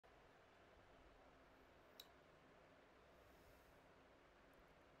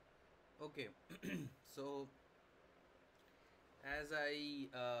Okay, so as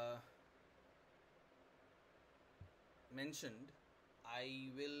I mentioned, I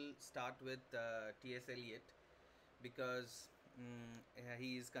will start with T S Eliot because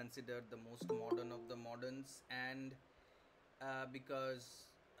he is considered the most modern of the moderns, and because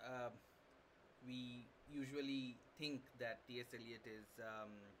we usually think that T S Eliot is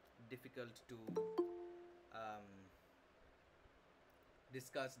difficult to um,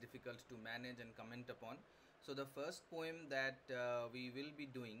 discuss, difficult to manage and comment upon. So, the first poem that we will be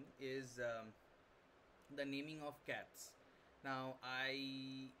doing is The Naming of Cats. Now,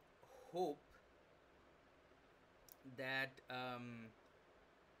 I hope that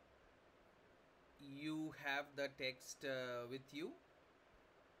you have the text with you,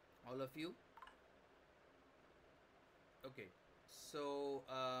 all of you. Okay, so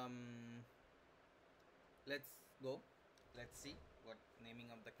let's go. Let's see what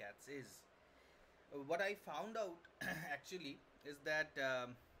Naming of the Cats is. What I found out actually is that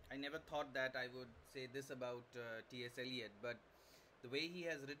I never thought that I would say this about T S Eliot, but the way he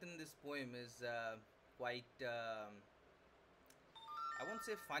has written this poem is quite, I won't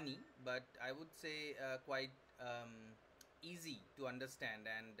say funny, but I would say quite easy to understand,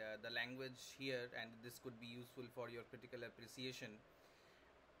 and the language here, and this could be useful for your critical appreciation.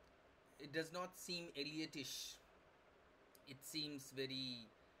 It does not seem Eliotish. It seems very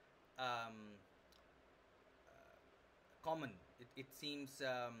um, common. It seems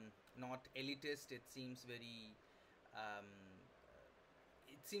not elitist. It seems very. Um,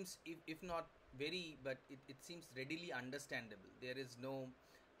 it seems, if not very, but it seems readily understandable. There is no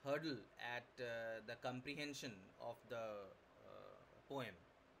hurdle at the comprehension of the poem.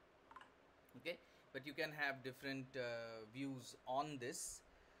 Okay, but you can have different views on this.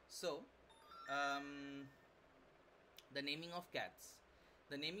 So, um, the naming of cats.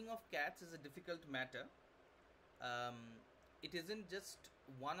 The naming of cats is a difficult matter. um, it isn't just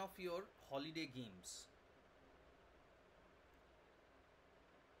one of your holiday games.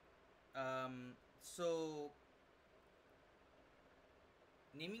 So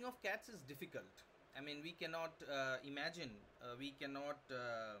naming of cats is difficult. I mean, we cannot imagine, we cannot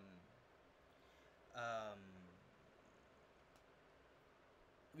um,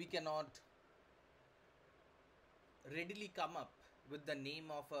 we cannot readily come up with the name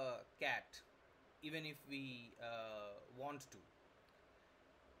of a cat, even if we want to.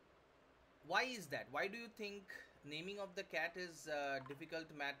 Why is that? Why do you think naming of the cat is a difficult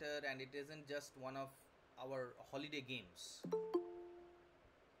matter and it isn't just one of our holiday games?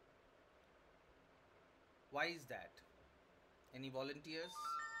 Why is that? Any volunteers?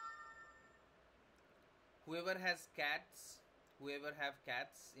 Whoever has cats, whoever have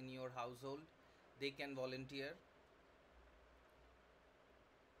cats in your household, they can volunteer.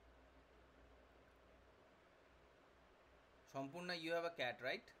 Sampurna, you have a cat,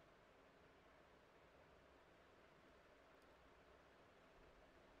 right?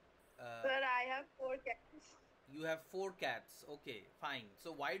 Sir, I have four cats. You have four cats. Okay, fine.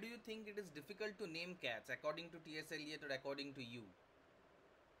 So why do you think it is difficult to name cats according to T.S. Eliot or according to you?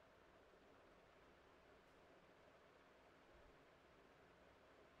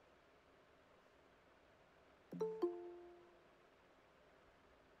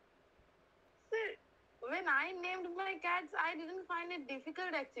 Sir, when I named my cats, I didn't find it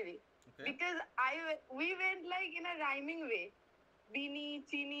difficult actually. Okay. Because we went like in a rhyming way. Beanie,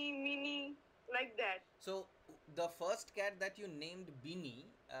 Chini, Mini, like that. So the first cat that you named Beanie,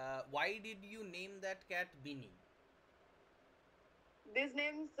 why did you name that cat Beanie? This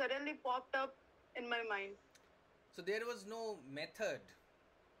name suddenly popped up in my mind. So there was no method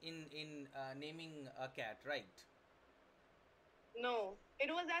in naming a cat, right? No, it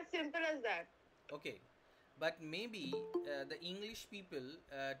was as simple as that. Okay, but maybe the English people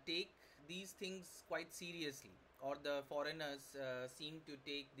take these things quite seriously, or the foreigners seem to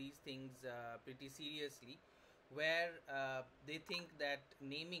take these things pretty seriously, where they think that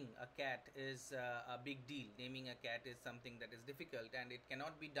naming a cat is a big deal. Naming a cat is something that is difficult and it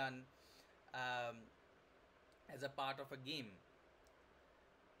cannot be done um, as a part of a game.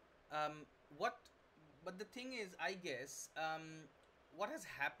 What But the thing is, I guess, what has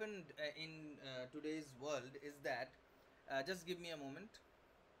happened in today's world is that, just give me a moment.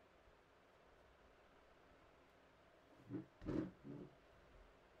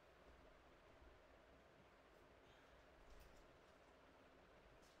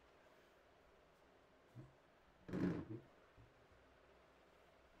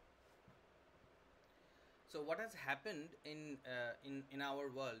 So what has happened in our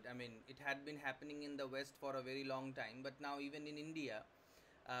world? I mean, it had been happening in the West for a very long time, but now even in India,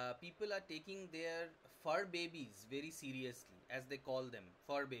 people are taking their fur babies very seriously, as they call them,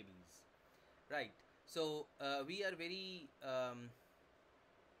 fur babies, right? So we are very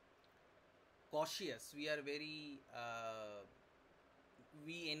cautious. We are very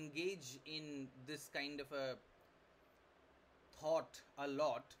we engage in this kind of a thought a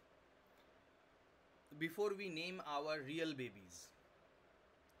lot before we name our real babies.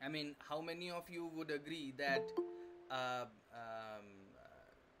 I mean, how many of you would agree that uh, um,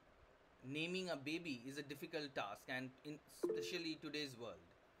 naming a baby is a difficult task, and in especially today's world?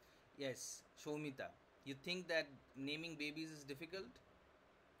 Yes, Shomita, you think that naming babies is difficult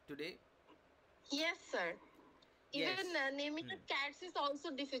today? Yes, sir. Even Yes. naming Hmm. a cats is also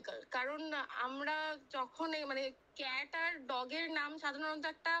difficult. কারণ আমরা যখন মানে cat আর ডগের নাম সাধারণত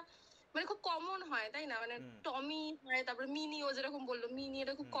একটা মানে খুব common হয়, তাই না? মানে Hmm. টমি হয়, তারপরে মিনি, ও যেরকম বললো মিনি,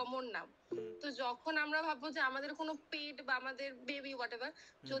 এটা খুব Hmm. কমন নাম। Hmm. তো যখন আমরা ভাববো যে আমাদের কোনো পেট বা আমাদের বেবি হোয়াট এভার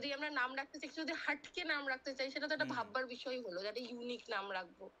Hmm. যদি আমরা নাম রাখতে চাই, যদি হাটকে নাম রাখতে চাই, সেটা তো একটা Hmm. ভাববার বিষয় হলো যে একটা ইউনিক নাম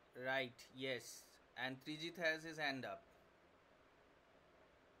রাখবো। Right, yes. And Trijit has his hand up.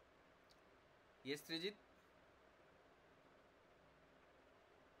 Yes, Trijit?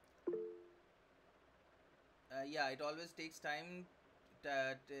 Yeah, it always takes time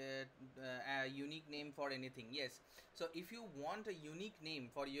a unique name for anything. Yes. So if you want a unique name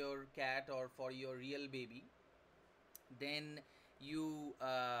for your cat or for your real baby, then you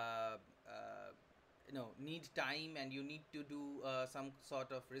need time, and you need to do some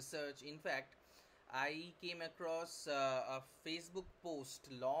sort of research. In fact, I came across a Facebook post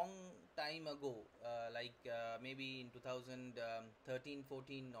long time ago, maybe in 2013,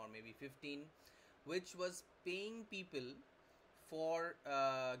 14, or maybe 15, which was paying people for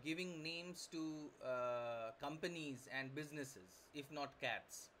giving names to companies and businesses, if not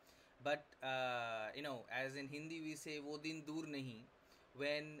cats. But as in Hindi we say, "wo din dur nahi,"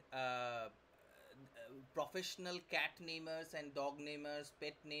 when professional cat namers and dog namers,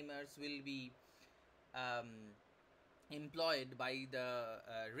 pet namers will be um, employed by the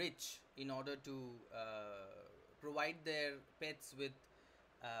rich in order to provide their pets with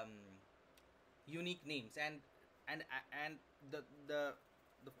um, unique names. And the the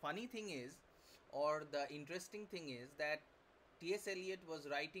the funny thing is, or the interesting thing is, that T S Eliot was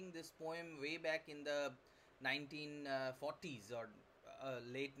writing this poem way back in the 1940s, or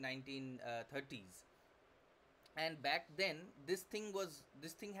late 1930s. And back then, this thing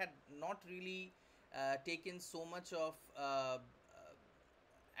had not really taken so much of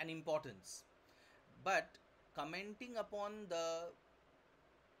an importance. But commenting upon the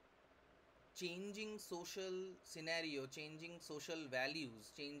changing social scenario, changing social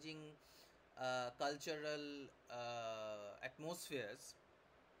values, changing cultural atmospheres,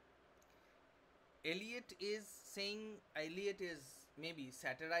 Eliot is maybe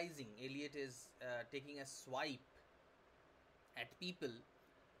satirizing, Eliot is taking a swipe at people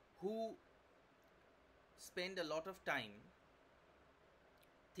who spend a lot of time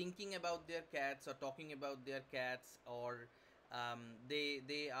thinking about their cats, or talking about their cats, or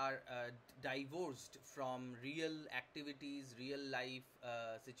they are divorced from real activities, real life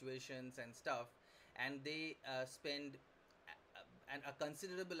situations and stuff, and they spend a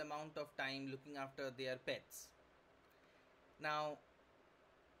considerable amount of time looking after their pets. Now,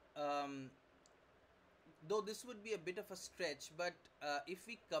 um, though this would be a bit of a stretch, but if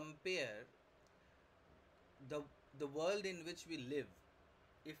we compare the the world in which we live,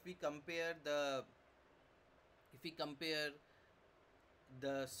 if we compare the if we compare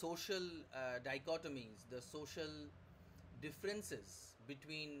the social dichotomies, the social differences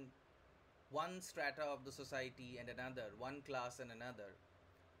between one strata of the society and another, one class and another,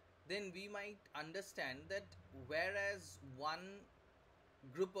 then we might understand that whereas one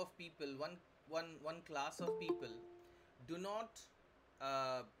group of people, one class of people do not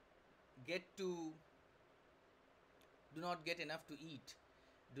uh, get to do not get enough to eat,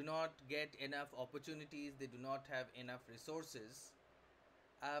 do not get enough opportunities, they do not have enough resources,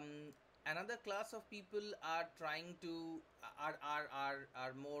 another class of people are trying to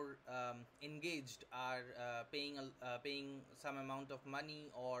are more engaged, are paying some amount of money,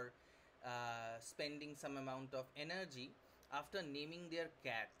 or spending some amount of energy after naming their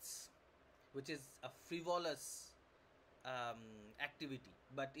cats, which is a frivolous activity.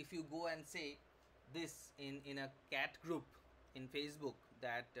 But if you go and say this in a cat group in Facebook,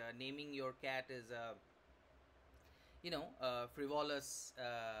 that naming your cat is a frivolous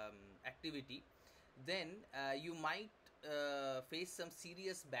activity, then you might face some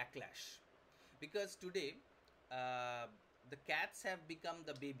serious backlash, because today uh, the cats have become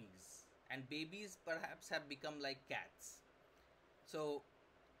the babies, and babies perhaps have become like cats. So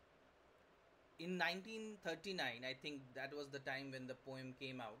in 1939, I think that was the time when the poem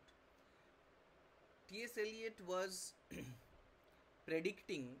came out. T S Eliot was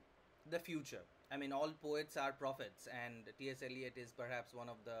predicting the future. I mean, all poets are prophets, and T S Eliot is perhaps one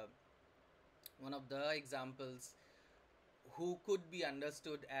of the examples who could be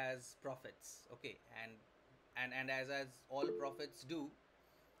understood as prophets. Okay, and as all prophets do.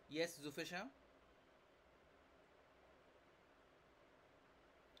 Yes, Zufisha.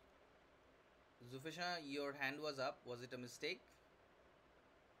 Zufisha, your hand was up. Was it a mistake?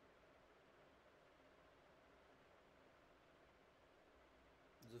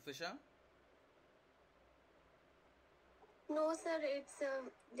 Zufisha. No, sir, it's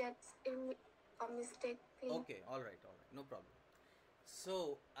that's a mistake thing. Okay, all right, no problem.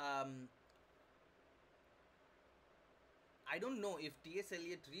 So, I don't know if T.S.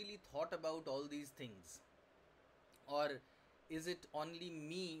 Eliot really thought about all these things, or is it only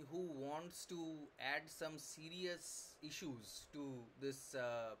me who wants to add some serious issues to this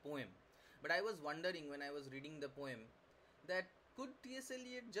poem? But I was wondering when I was reading the poem that could T.S.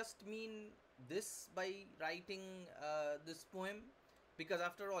 Eliot just mean this by writing this poem? Because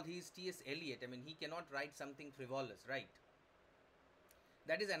after all, he is T.S. Eliot. I mean, he cannot write something frivolous, right?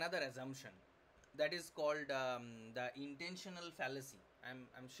 That is another assumption. That is called the intentional fallacy.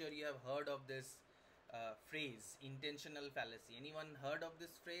 I'm sure you have heard of this phrase, intentional fallacy. Anyone heard of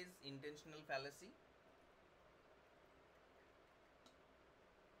this phrase, intentional fallacy?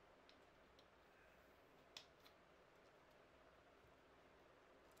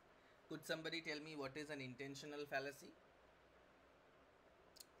 Could somebody tell me what is an intentional fallacy?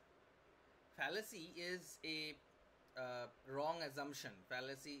 Fallacy is a wrong assumption.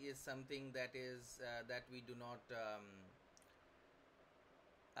 Fallacy is something that is that we do not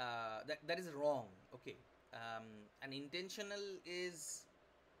that is wrong. Okay, and intentional is,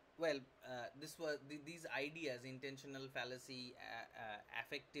 well, these ideas, intentional fallacy,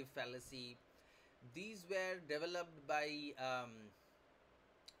 affective fallacy, these were developed by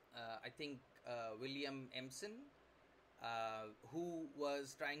I think William Emerson, who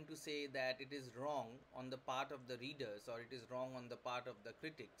was trying to say that it is wrong on the part of the readers, or it is wrong on the part of the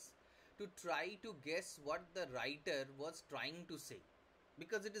critics, to try to guess what the writer was trying to say,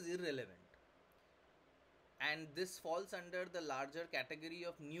 because it is irrelevant. And this falls under the larger category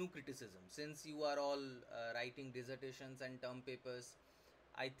of new criticism. Since you are all writing dissertations and term papers,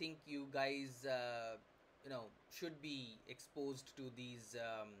 I think you guys should be exposed to these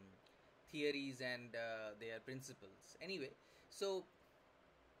theories and their principles. Anyway, so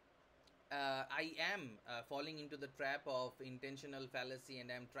I am falling into the trap of intentional fallacy,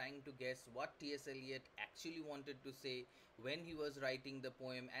 and I'm trying to guess what T.S. Eliot actually wanted to say when he was writing the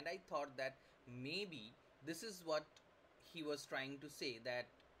poem. And I thought that maybe this is what he was trying to say, that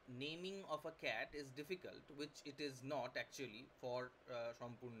naming of a cat is difficult, which it is not actually for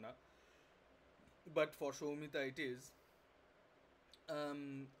Sampurna, but for Shomita it is.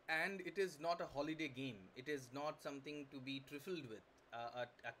 And it is not a holiday game. It is not something to be trifled with. A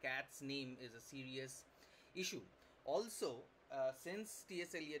cat's name is a serious issue. Also, since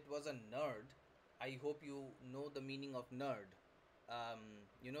T.S. Eliot was a nerd, I hope you know the meaning of nerd.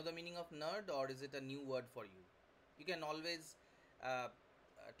 You know the meaning of nerd, or is it a new word for you? You can always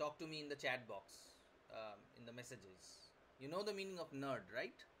talk to me in the chat box, in the messages. You know the meaning of nerd,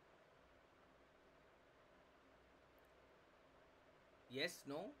 right? Yes,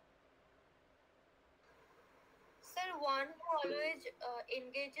 no? Sir, one who always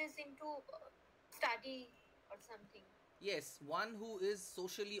engages into study or something. Yes, one who is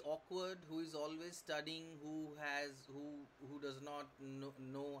socially awkward, who is always studying, who does not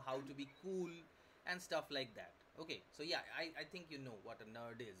know how to be cool and stuff like that. Okay, so yeah, I think you know what a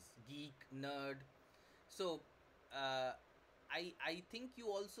nerd is. Geek, nerd. So uh, I think you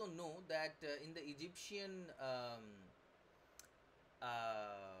also know that in the Egyptian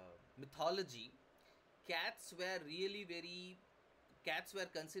mythology, cats were really very cats were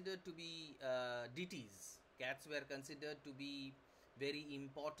considered to be deities. Cats were considered to be very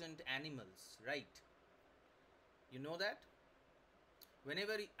important animals, right? You know that.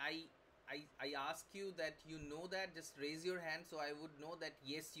 Whenever I ask you that you know that, just raise your hand so I would know that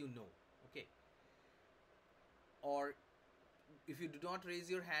yes, you know. Okay. Or if you do not raise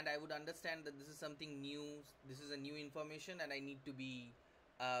your hand, I would understand that this is something new. This is a new information, and I need to be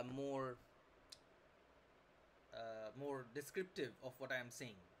more more descriptive of what I am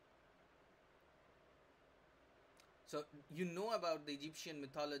saying. So you know about the Egyptian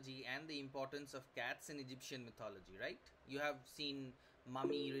mythology and the importance of cats in Egyptian mythology, right? You have seen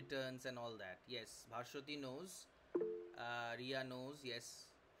mummy returns and all that. Yes, Bharshoti knows. Ria knows. Yes.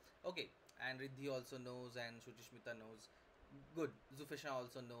 Okay. and Riddhi also knows, and Shuchishmita knows. Good. Zufisha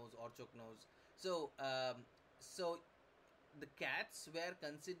also knows. Orchok knows. So, so the cats were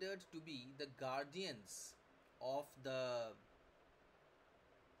considered to be the guardians of the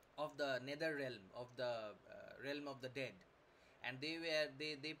nether realm, of the realm of the dead, and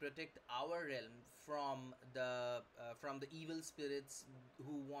they protect our realm from the evil spirits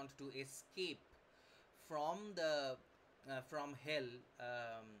who want to escape from the from hell,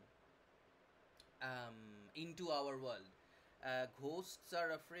 into our world. Ghosts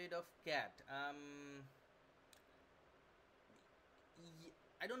are afraid of cat.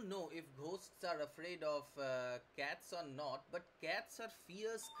 I don't know if ghosts are afraid of cats or not, but cats are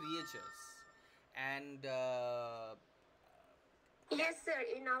fierce creatures, and Yes, sir.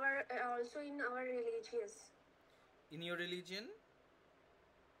 In our also in our religious. in your religion,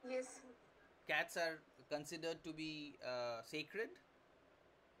 Yes. cats are considered to be sacred.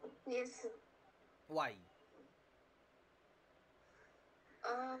 Yes. Why?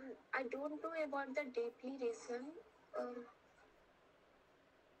 I don't know about the deeply reason, um,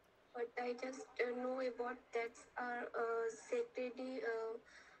 but I just know about that are sacredly,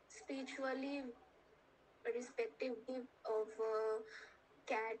 spiritually respectively of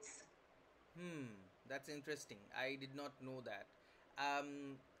cats. That's interesting. I did not know that.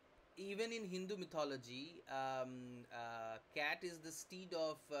 Um, Even in Hindu mythology, cat is the steed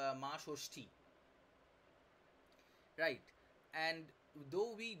of Ma Shoshti, right? And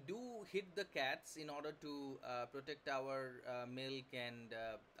though we do hit the cats in order to protect our milk and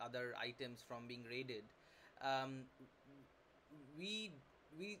other items from being raided, um, we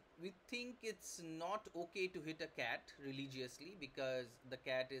we think it's not okay to hit a cat religiously, because the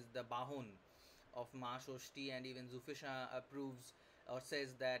cat is the bahun of Ma Shoshti, and even Zufisha approves or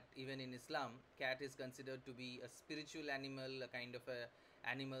says that even in Islam, cat is considered to be a spiritual animal, a kind of a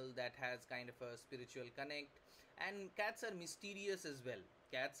animal that has kind of a spiritual connect. And cats are mysterious as well.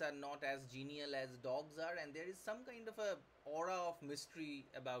 Cats are not as genial as dogs are, and there is some kind of a aura of mystery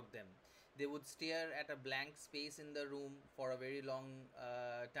about them. They would stare at a blank space in the room for a very long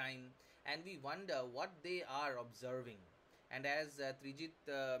time, and we wonder what they are observing. And as Trijit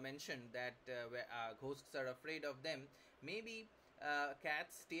mentioned that ghosts are afraid of them, maybe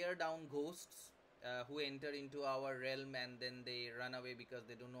cats stare down ghosts who enter into our realm, and then they run away because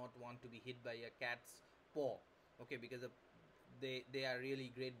they do not want to be hit by a cat's paw. Okay, because they are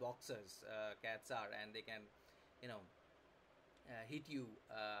really great boxers. Cats are, and they can, you know, hit you,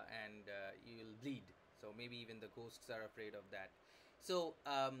 and you will bleed. So maybe even the ghosts are afraid of that. So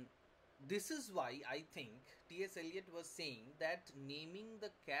this is why I think T S Eliot was saying that naming the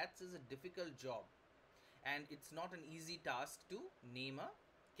cats is a difficult job, and it's not an easy task to name a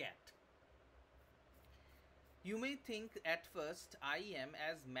cat. You may think at first I am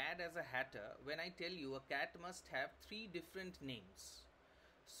as mad as a hatter when I tell you a cat must have three different names.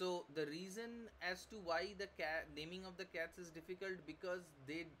 So the reason as to why the cat naming of the cats is difficult, because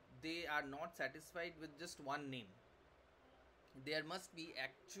they are not satisfied with just one name. There must be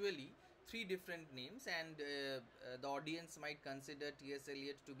actually three different names, and the audience might consider T S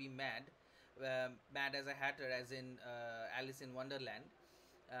Eliot to be mad, mad as a hatter, as in Alice in Wonderland,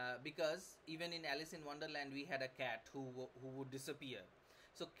 because even in Alice in Wonderland we had a cat who would disappear.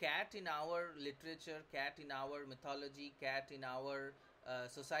 So cat in our literature, cat in our mythology, cat in our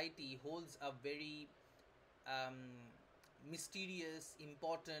society holds a very mysterious,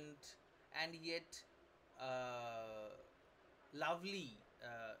 important, and yet lovely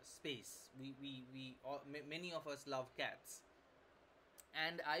space. Many of us love cats,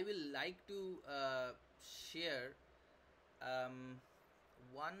 and I will like to share um,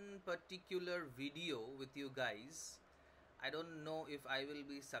 one particular video with you guys. I don't know if I will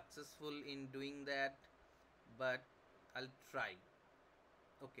be successful in doing that, but I'll try.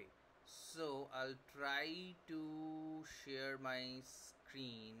 Okay, so I'll try to share my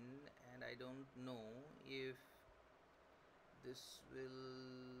screen, and I don't know if this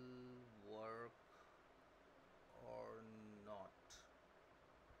will work or not.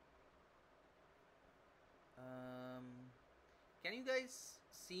 Um, can you guys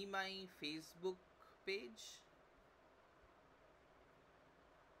see my Facebook page?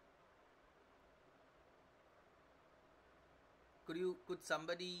 Could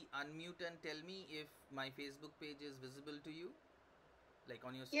somebody unmute and tell me if my Facebook page is visible to you, like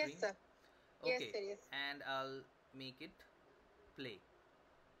on your screen? Yes, sir. Yes, Okay, sir, yes. and I'll make it play.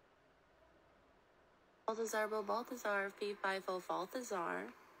 Balthazar, Balthazar, fee fi fo Balthazar.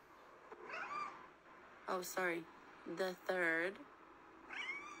 Oh, sorry. The third.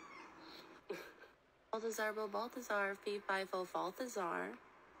 Balthazar, Balthazar, fee fi fo Balthazar.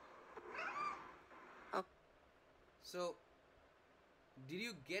 So, did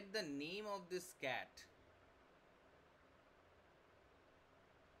you get the name of this cat?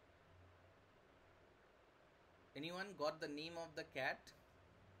 Anyone got the name of the cat?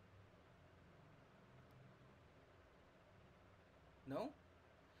 No?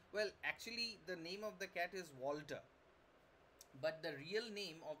 Well, actually, the name of the cat is Walter. But the real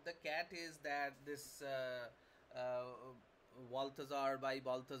name of the cat is that this Balthazar by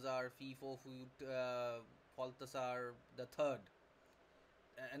Balthazar, Fifo Foot Balthazar the third.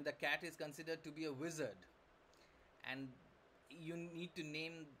 And the cat is considered to be a wizard. And you need to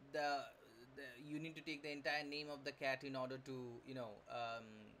name you need to take the entire name of the cat in order to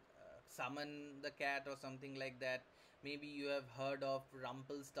summon the cat or something like that. Maybe you have heard of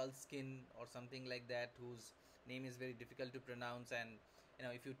Rumpelstiltskin or something like that, whose name is very difficult to pronounce, and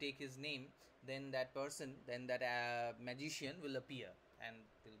if you take his name, then that person, then that magician will appear and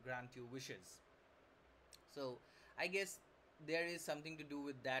will grant you wishes. So I guess there is something to do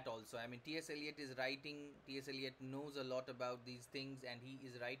with that also. I mean, T.S. Eliot is writing, T.S. Eliot knows a lot about these things, and he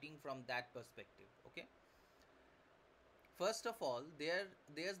is writing from that perspective. Okay. First of all,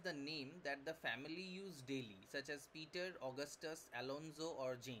 there's the name that the family use daily, such as Peter, Augustus, Alonso,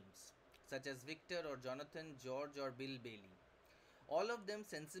 or James, such as Victor or Jonathan, George, or Bill Bailey. All of them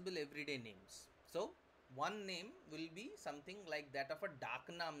sensible everyday names. So, one name will be something like that of a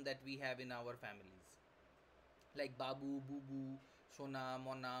Daknam that we have in our families, like Babu, Bubu, Shona,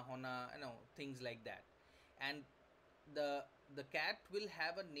 Mona, Hona, things like that. And the the cat will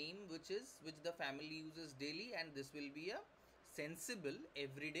have a name which the family uses daily, and this will be a sensible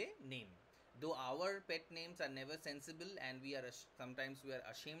everyday name. Though our pet names are never sensible, and sometimes we are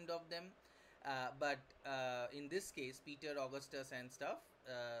ashamed of them, but in this case, Peter, Augustus, and stuff,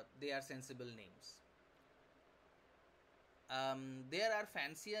 they are sensible names. There are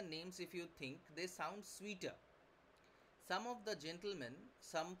fancier names if you think they sound sweeter. Some of the gentlemen,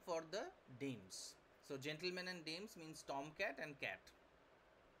 some for the dames. So gentlemen and dames means tomcat and cat,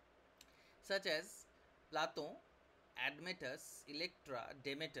 such as Platon, Admetus, Electra,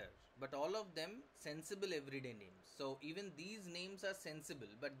 Demeter, but all of them sensible everyday names. So even these names are sensible,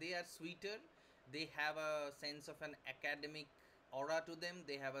 but they are sweeter. They have a sense of an academic aura to them.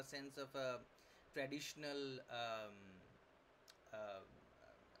 They have a sense of a traditional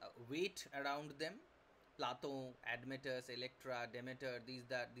weight around them. Plato, Admetus, Electra, Demeter, these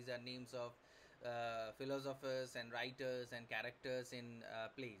are names of philosophers and writers and characters in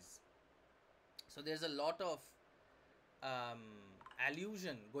plays. So there's a lot of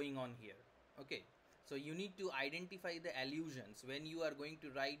allusion going on here. Okay, so you need to identify the allusions when you are going to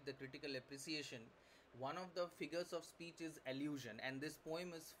write the critical appreciation. One of the figures of speech is allusion, and this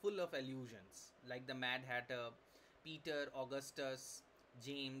poem is full of allusions, like the Mad Hatter, Peter, Augustus,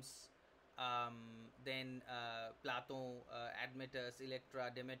 James, then Plato, Admetus,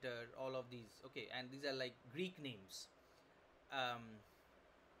 Electra, Demeter, all of these. Okay, and these are like Greek names.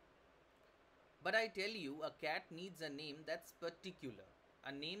 But I tell you, a cat needs a name that's particular,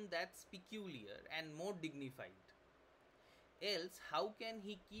 a name that's peculiar and more dignified. Else, how can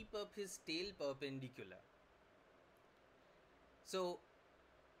he keep up his tail perpendicular? So,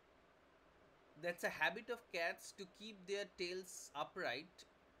 that's a habit of cats to keep their tails upright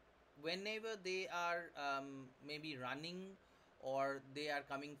whenever they are maybe running, or they are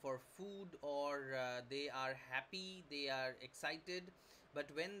coming for food, or they are happy, they are excited. But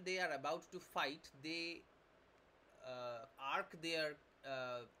when they are about to fight, they arc their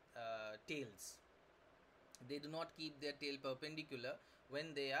tails. They do not keep their tail perpendicular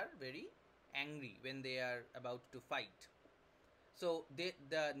when they are very angry, when they are about to fight. So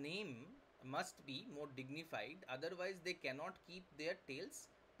the name must be more dignified, otherwise they cannot keep their tails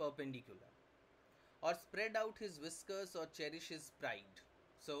perpendicular. Or spread out his whiskers or cherish his pride.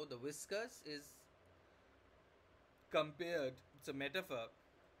 So the whiskers is compared, it's a metaphor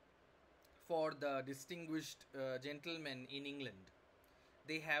for the distinguished gentlemen in England.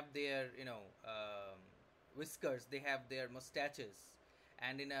 They have their whiskers, they have their mustaches,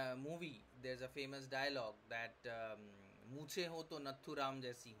 and in a movie there's a famous dialogue that "Muche ho to Nathu Ram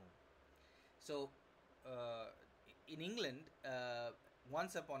jaisi ho." So in England,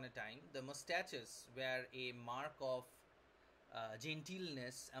 once upon a time, the mustaches were a mark of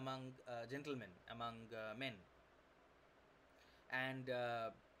gentileness among gentlemen, among men. And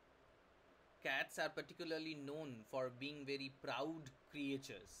cats are particularly known for being very proud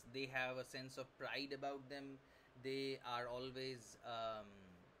creatures. They have a sense of pride about them. They are always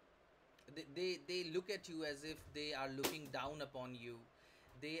they look at you as if they are looking down upon you.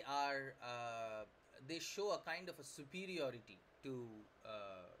 They are they show a kind of a superiority to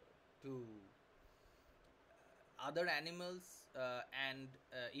other animals, and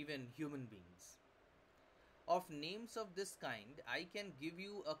even human beings. Of names of this kind, I can give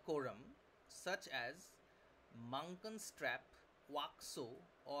you a quorum, such as Munkenstrap, Waxo,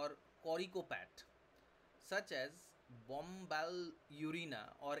 or Coricopat, such as Bombalurina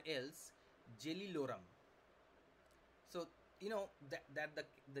or else Jellilorum. So,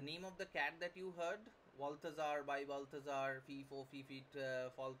 the name of the cat that you heard, Balthazar by Balthazar, Fifo, Fifit,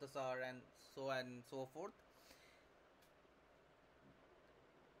 Falthazar, and so forth.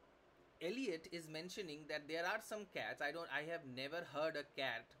 Eliot is mentioning that there are some cats. I have never heard a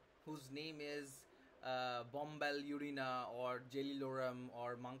cat whose name is Bombalurina or Jellilorum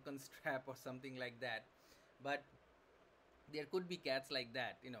or Munkenstrap or something like that. But there could be cats like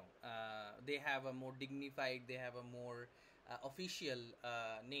that. They have a more dignified, they have a more official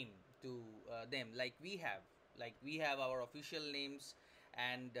name to them, like we have our official names.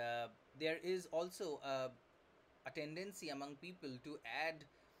 And there is also a tendency among people to add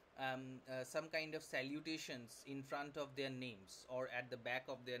some kind of salutations in front of their names or at the back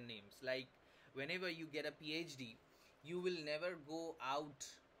of their names. Like, whenever you get a PhD, you will never go out,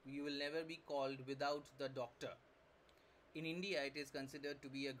 you will never be called without the doctor. In India, it is considered to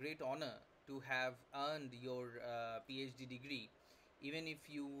be a great honor to have earned your PhD degree, even if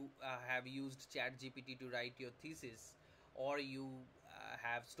you have used ChatGPT to write your thesis, or you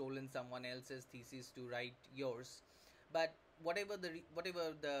have stolen someone else's thesis to write yours. But whatever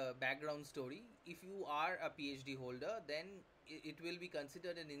the background story, if you are a PhD holder, then it will be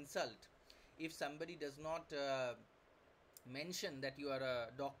considered an insult if somebody does not mention that you are a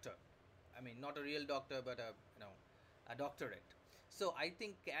doctor. I mean, not a real doctor, but a doctorate. So I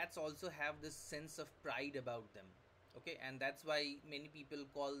think cats also have this sense of pride about them. Okay, and that's why many people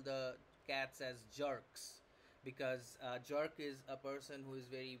call the cats as jerks, because a jerk is a person who is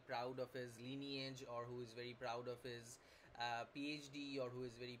very proud of his lineage, or who is very proud of his PhD, or who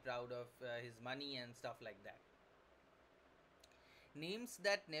is very proud of his money and stuff like that. Names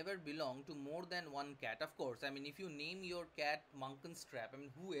that never belong to more than one cat. Of course, I mean, if you name your cat Munkenstrap, I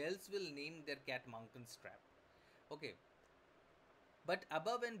mean, who else will name their cat Munkenstrap? Okay. But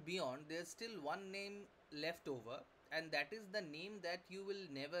above and beyond, there's still one name left over, and that is the name that you will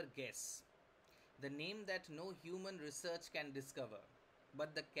never guess. The name that no human research can discover,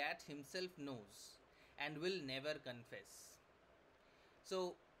 but the cat himself knows and will never confess.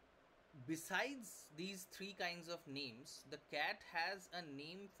 So, besides these three kinds of names, the cat has a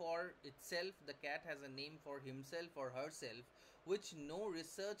name for itself, the cat has a name for himself or herself, which no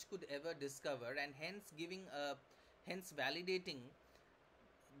research could ever discover, and hence validating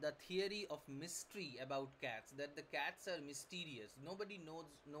the theory of mystery about cats, that the cats are mysterious. Nobody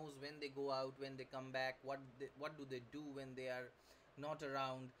knows when they go out, when they come back, what do they do when they are not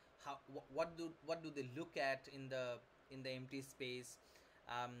around, what do they look at in the empty space,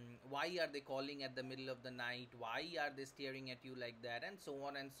 why are they calling at the middle of the night, why are they staring at you like that, and so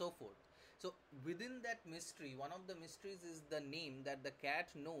on and so forth. So within that mystery, one of the mysteries is the name that the cat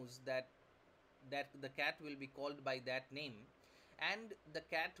knows, that the cat will be called by that name, and the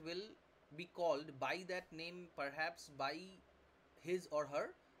cat will be called by that name perhaps by his or her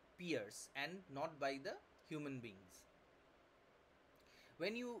peers and not by the human beings.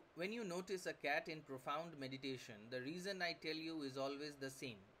 When you notice a cat in profound meditation, the reason I tell you is always the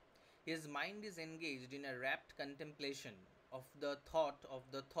same. His mind is engaged in a rapt contemplation of the thought of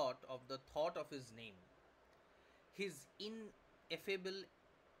the thought of the thought of his name. His ineffable,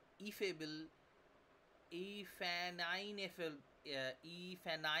 effable, ineffable,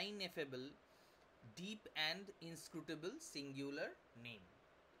 deep and inscrutable singular name.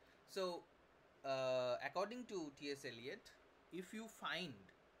 So, according to T S Eliot, if you find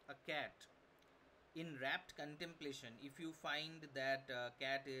a cat in rapt contemplation, if you find that a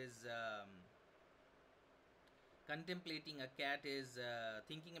cat is contemplating, a cat is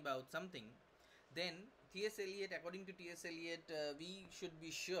thinking about something, then according to T S Eliot,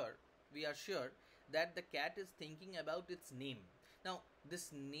 we are sure that the cat is thinking about its name. Now,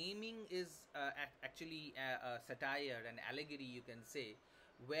 this naming is actually a satire, an allegory, you can say,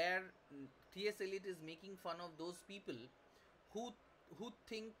 where T S Eliot is making fun of those people who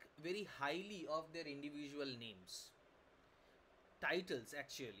think very highly of their individual names. Titles,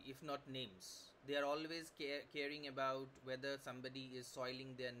 actually, if not names. They are always caring about whether somebody is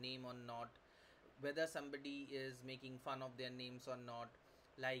soiling their name or not, whether somebody is making fun of their names or not,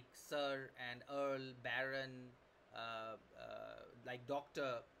 like Sir and Earl, Baron, like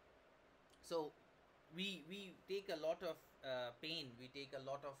Doctor. So we take a lot of pain, we take a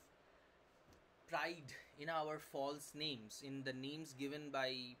lot of pride in our false names, in the names given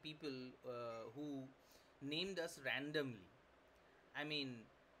by people who named us randomly. I mean,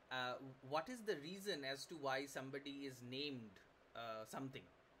 uh, what is the reason as to why somebody is named something?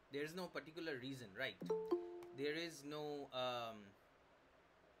 There is no particular reason, right? There is no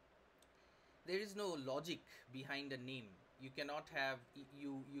there is no logic behind a name. You cannot have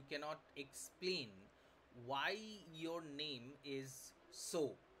you cannot explain why your name is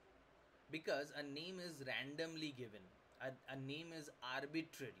so, because a name is randomly given. A name is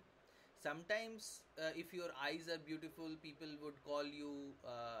arbitrary. Sometimes, if your eyes are beautiful, people would call you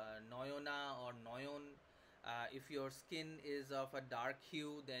Noyona or Noyon. If your skin is of a dark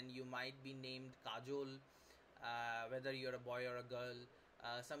hue, then you might be named Kajol, whether you're a boy or a girl.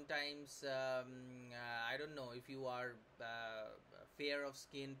 Sometimes, I don't know, if you are fair of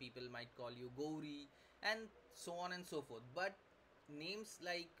skin, people might call you Gauri, and so on and so forth. But names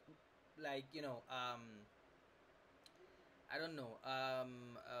like I don't know.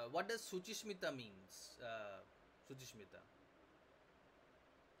 What does Suchishmita means? Suchishmita.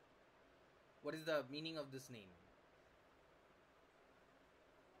 What is the meaning of this name?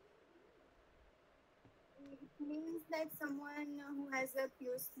 It means that someone who has a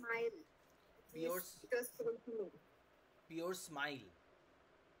pure smile. Pure, It was told to me. pure smile.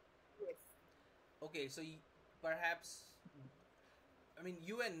 Yes. Okay, so perhaps, I mean,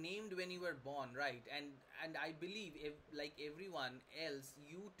 you were named when you were born, right? And I believe, if, like everyone else,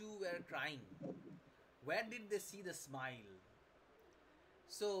 you too were crying. Where did they see the smile?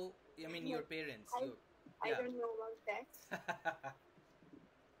 So, I mean, your parents. I, Your, I yeah. don't know about that.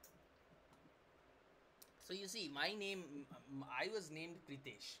 So you see, my name, I was named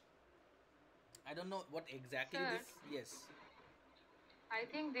Pritesh. I don't know what exactly Sir, this. Yes. I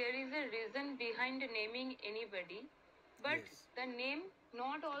think there is a reason behind naming anybody, but Yes. the name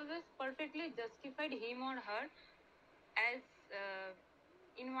not always perfectly justified him or her. As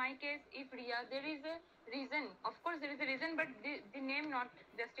in my case, if Riya, there is a reason. Of course, there is a reason, but the name not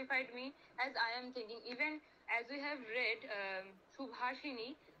justified me as I am thinking. Even as we have read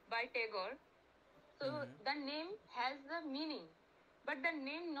Subhashini by Tagore, so Mm-hmm. the name has the meaning, but the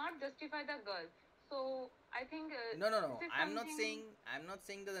name not justify the girl. So I think No, no, this no. is I'm not something. saying. I'm not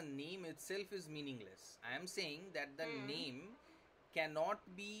saying that the name itself is meaningless. I am saying that the Hmm. name cannot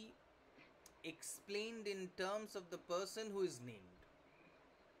be explained in terms of the person who is named.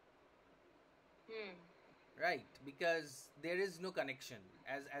 Hmm. Right, because there is no connection.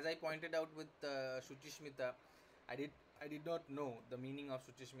 As I pointed out with Shuchishmita, I did I did not know the meaning of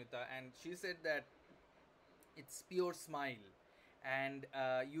Shuchishmita, and she said that it's pure smile. And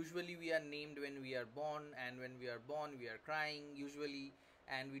usually we are named when we are born, and when we are born we are crying usually,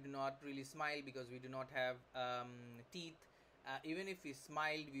 and we do not really smile because we do not have teeth. Even if we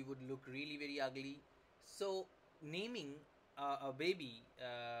smiled, we would look really very ugly. So naming a baby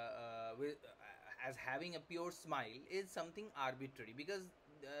as having a pure smile is something arbitrary, because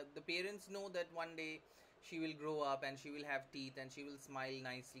the parents know that one day she will grow up and she will have teeth and she will smile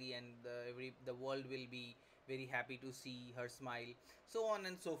nicely, and the world will be very happy to see her smile, so on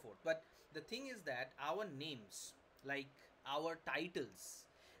and so forth. But the thing is that our names, like our titles,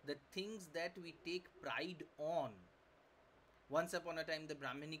 the things that we take pride on, once upon a time, the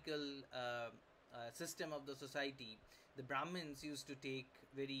Brahminical system of the society, the Brahmins used to take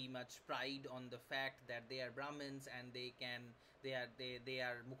very much pride on the fact that they are Brahmins, and they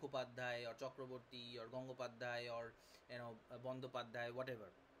are Mukhopadhyay or Chakraborty or Gangopadhyay or Bandopadhyay,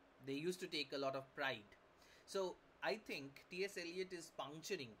 whatever. They used to take a lot of pride. So I think T S Eliot is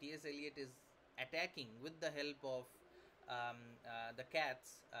puncturing. T S Eliot is attacking with the help of the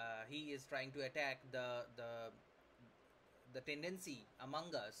cats. He is trying to attack the tendency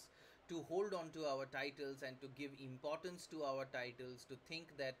among us to hold on to our titles and to give importance to our titles, to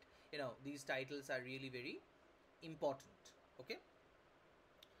think that these titles are really very important. Okay,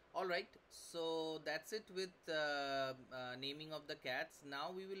 all right, so that's it with naming of the cats.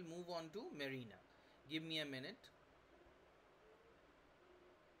 Now we will move on to Marina. Give me a minute.